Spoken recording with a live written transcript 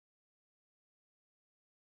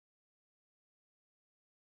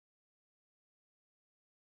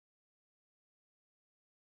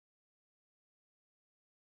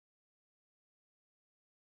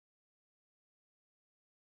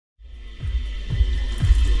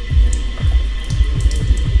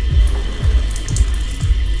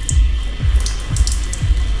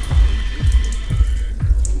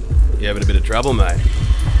trouble, mate.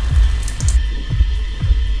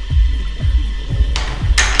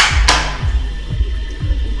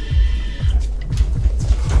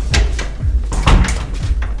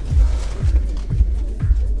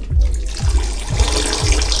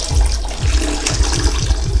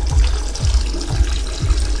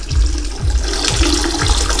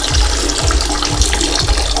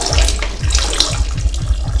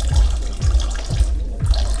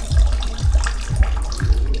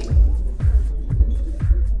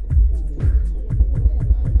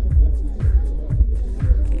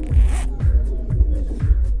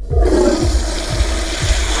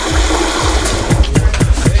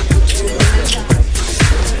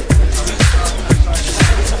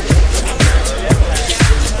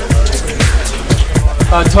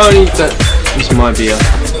 Tony, that is my beer.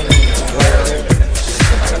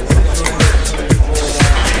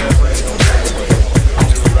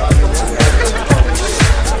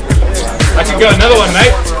 I can get another one,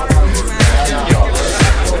 mate.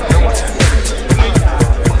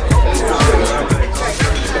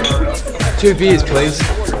 2 beers, please.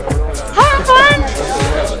 Having fun?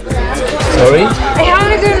 Sorry? Hey,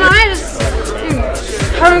 having a good night?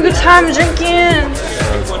 Having a good time drinking?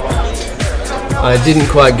 I didn't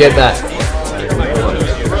quite get that.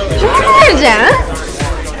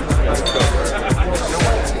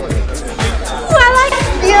 Oh, I like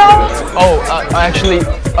you. Oh,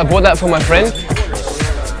 I bought that for my friend.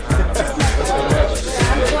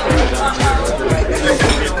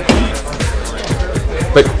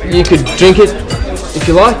 But you could drink it if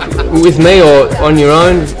you like, with me or on your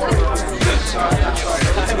own.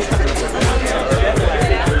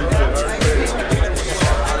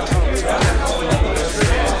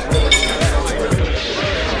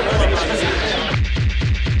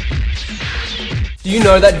 Do you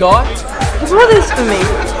know that guy? He brought this for me.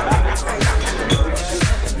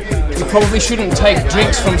 You probably shouldn't take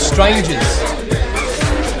drinks from strangers.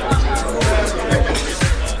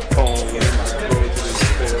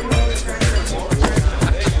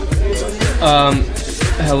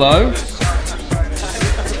 Hello?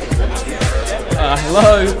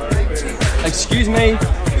 Hello? Excuse me?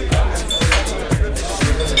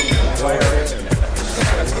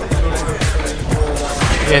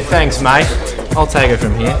 Yeah, thanks, mate. I'll take it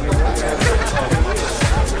from here.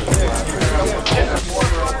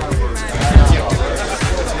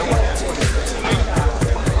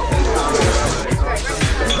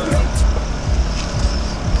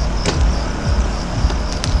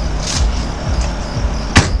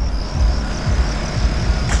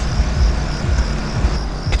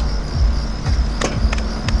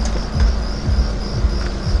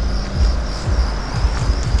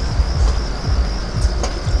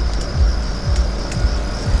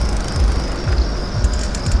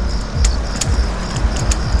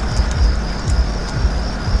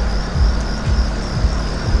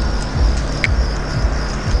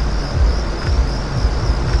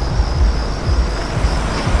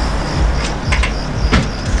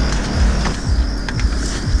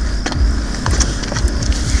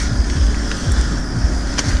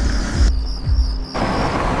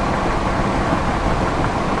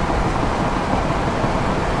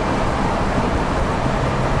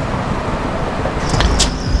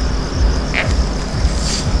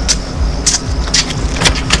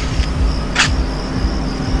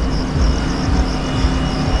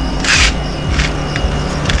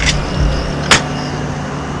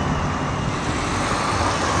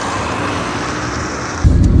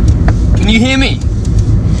 Can you hear me?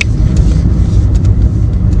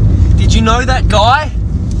 Did you know that guy?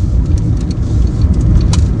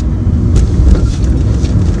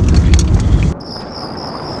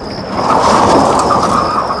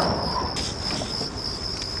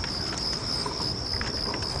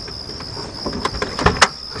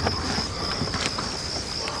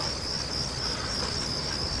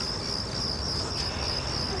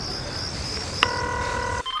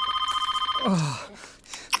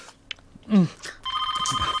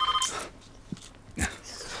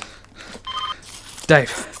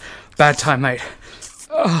 Dave, bad time, mate.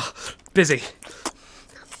 Oh, busy.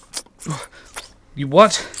 You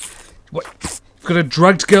what? What? Got a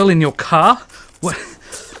drugged girl in your car? What?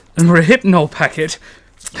 And a hypnol packet?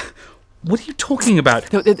 What are you talking about?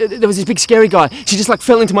 There was this big scary guy. She just like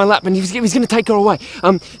fell into my lap and he was going to take her away.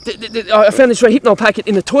 I found this hypnol packet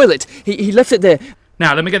in the toilet. He left it there.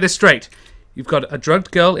 Now, let me get this straight. You've got a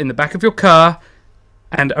drugged girl in the back of your car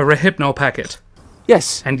and a hypnol packet.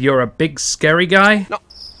 Yes. And you're a big scary guy? No,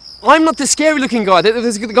 I'm not the scary looking guy.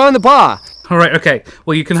 There's the guy in the bar. Alright, okay.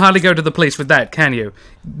 Well, you can hardly go to the police with that, can you?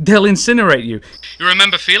 They'll incinerate you. You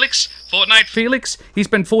remember Felix? Fortnite Felix? He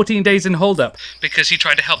spent 14 days in holdup because he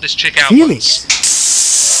tried to help this chick out. Felix?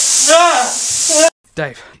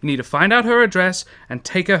 Dave, you need to find out her address and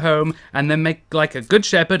take her home and then make like a good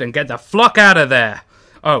shepherd and get the flock out of there.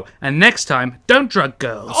 Oh, and next time, don't drug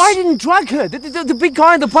girls. I didn't drug her. The big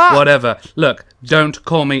guy in the bar. Whatever. Look, don't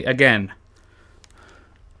call me again.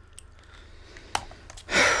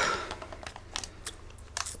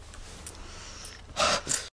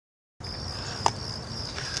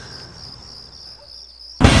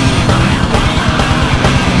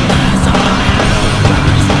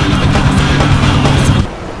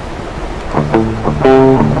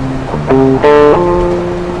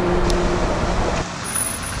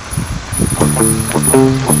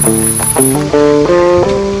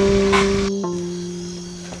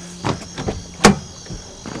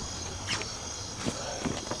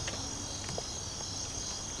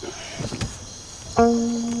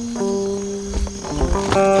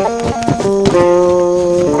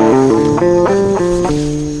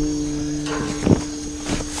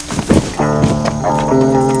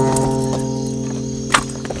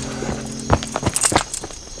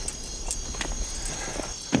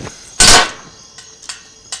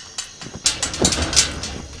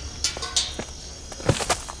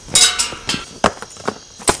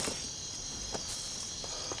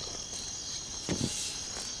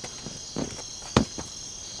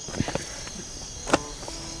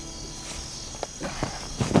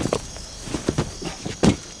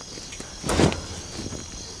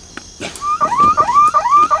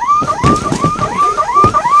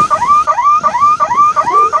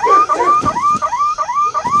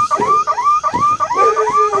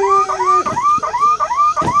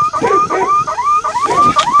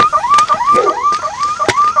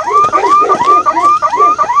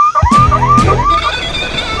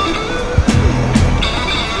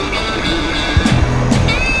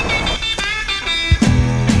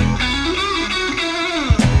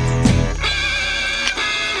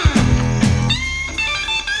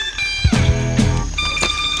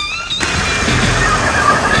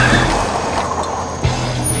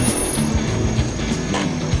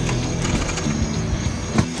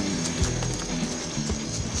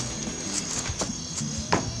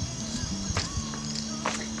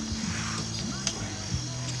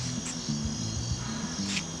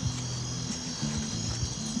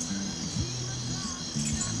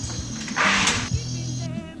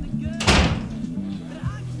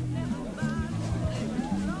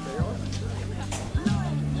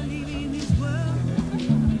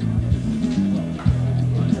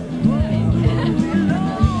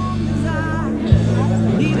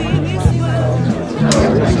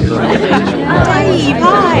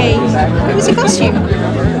 What was your costume?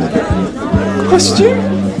 Costume?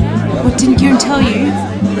 What didn't Kieran tell you?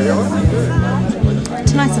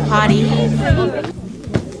 Tonight's a party.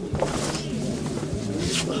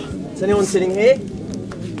 Is anyone sitting here?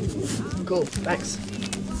 Cool, thanks.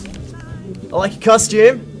 I like your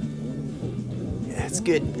costume. Yeah, it's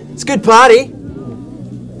good. It's a good party.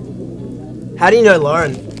 How do you know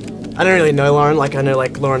Lauren? I don't really know Lauren, like I know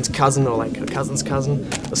like Lauren's cousin or like her cousin's cousin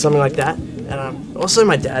or something like that. And also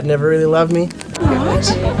my dad never really loved me. What?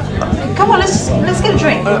 Come on, let's get a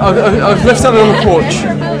drink. I've left something on the porch.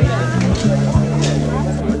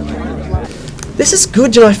 This is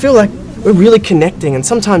good, you know, I feel like we're really connecting, and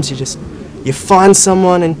sometimes you find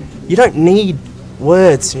someone and you don't need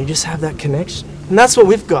words and you just have that connection. And that's what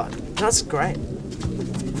we've got. That's great.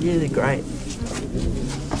 Really great.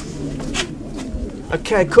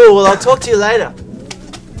 Okay, cool. Well, I'll talk to you later.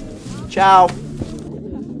 Ciao.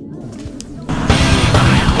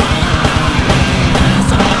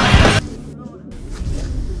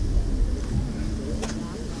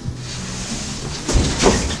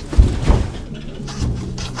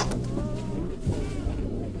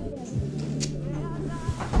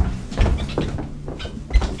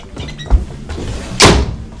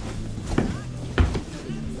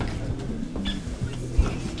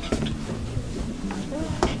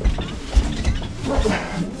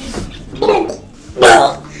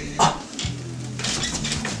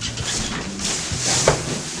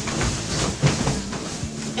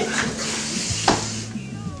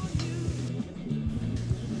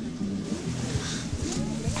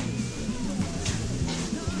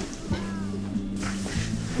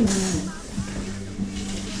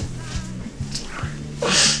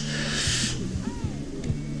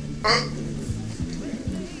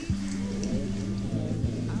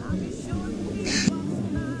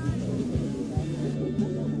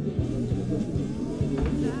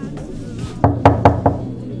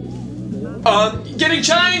 Getting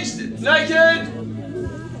changed! Naked!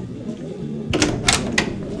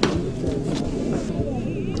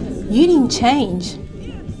 You didn't change.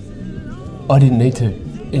 I didn't need to,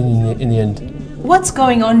 in the end. What's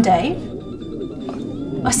going on, Dave?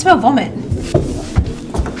 I smell vomit.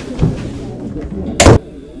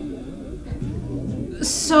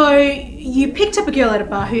 So, you picked up a girl at a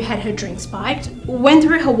bar who had her drink spiked, went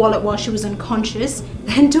through her wallet while she was unconscious,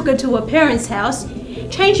 then took her to her parents' house,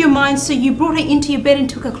 changed your mind so you brought her into your bed and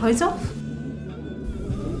took her clothes off?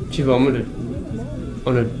 She vomited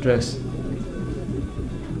on her dress.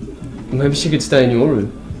 Maybe she could stay in your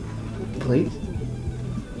room. Please?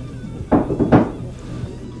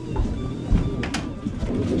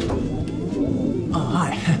 Oh,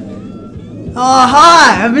 hi. Oh,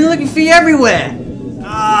 hi! I've been looking for you everywhere!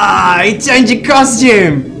 Ah, you changed your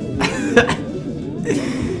costume!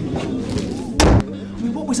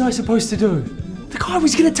 What was I supposed to do? The guy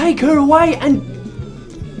was gonna take her away and...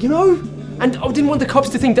 You know? And I didn't want the cops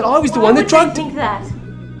to think that I was the one that drugged... think that?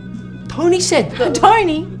 Tony said that...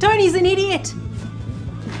 Tony's an idiot.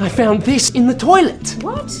 I found this in the toilet.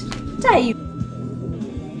 What? Dave.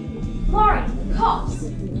 Laurie, cops.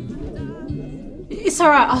 It's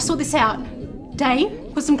alright, I'll sort this out.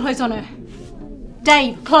 Dave, put some clothes on her.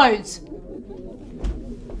 Dave, clothes.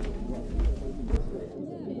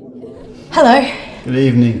 Hello. Good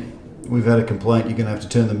evening. We've had a complaint. You're going to have to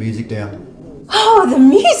turn the music down. Oh, the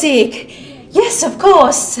music! Yes, of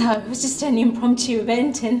course. It was just an impromptu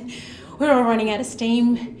event and we're all running out of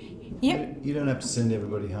steam. Yep. You don't have to send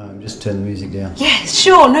everybody home. Just turn the music down. Yeah,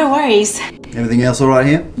 sure, no worries. Everything else all right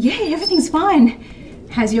here? Yeah, everything's fine.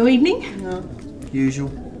 How's your evening? Usual.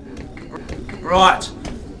 Right.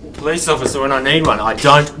 Police officer when I need one. I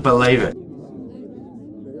don't believe it.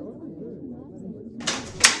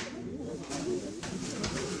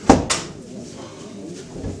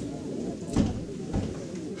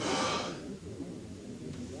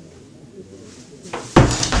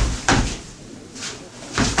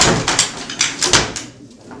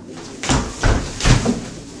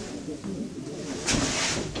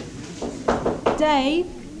 Dave,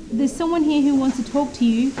 there's someone here who wants to talk to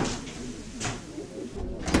you.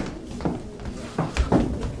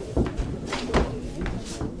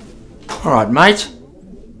 Alright, mate.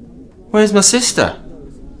 Where's my sister?